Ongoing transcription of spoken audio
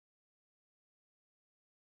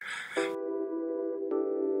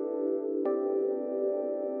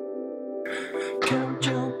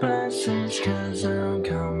'cause I'm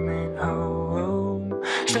coming home.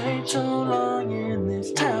 Stayed so long in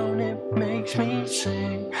this town, it makes me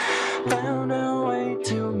sick. Found out way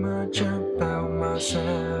too much about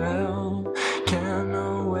myself.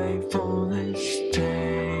 Cannot wait for this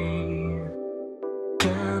day.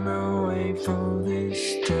 Cannot wait for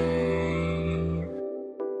this day.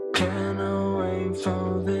 Cannot wait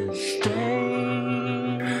for this day.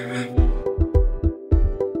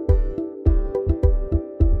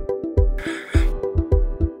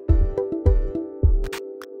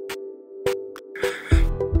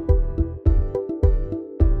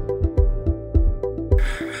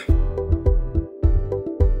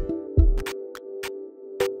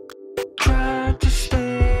 Try to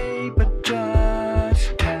stay, but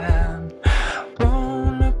just can't.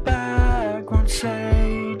 Won't look back, won't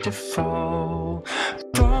say to fall.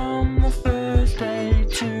 From the first day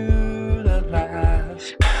to the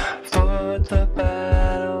last, fought the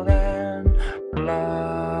battle and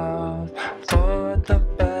lost. Fought the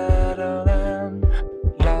battle and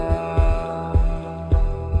lost.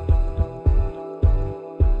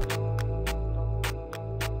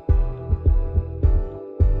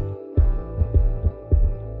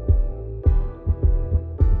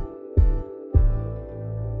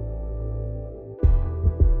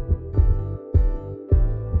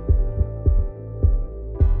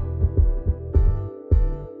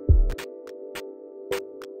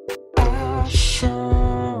 I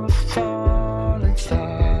saw a falling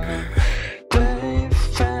star. They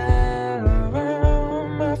fell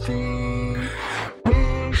around my feet.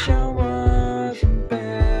 Wish I wasn't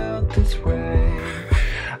built this way.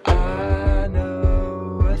 I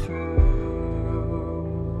know we're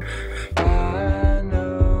through. I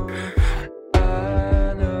know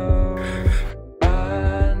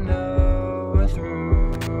we're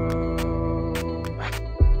through.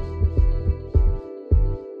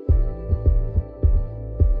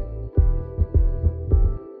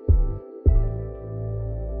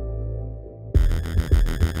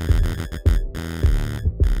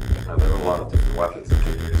 There are a lot of different weapons that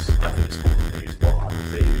they use. I think it's cool that they use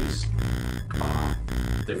bombs. They use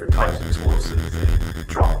different types of explosives. They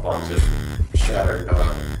drop bombs that shatter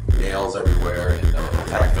nails everywhere and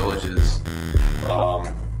attack villages.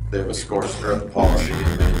 They have a scorched earth policy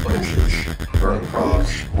in many places, burning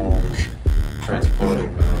crops, homes,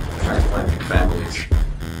 transporting, transplanting families.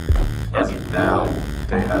 As of now,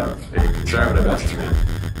 they have a conservative estimate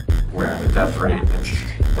where the death rate is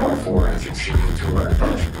 4 has exceeded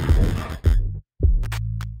 200,000 people.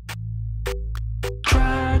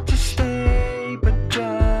 Try to stay, but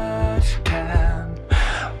just can't.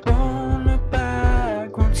 Won't look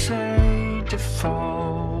back, won't say to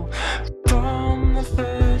fall. From the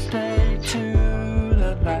first day to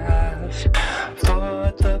the last,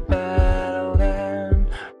 fought the battle and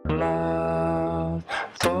lost.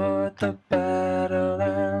 Fought the battle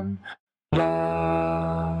and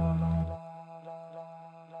lost.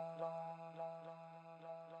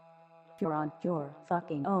 You're on your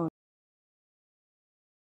fucking own.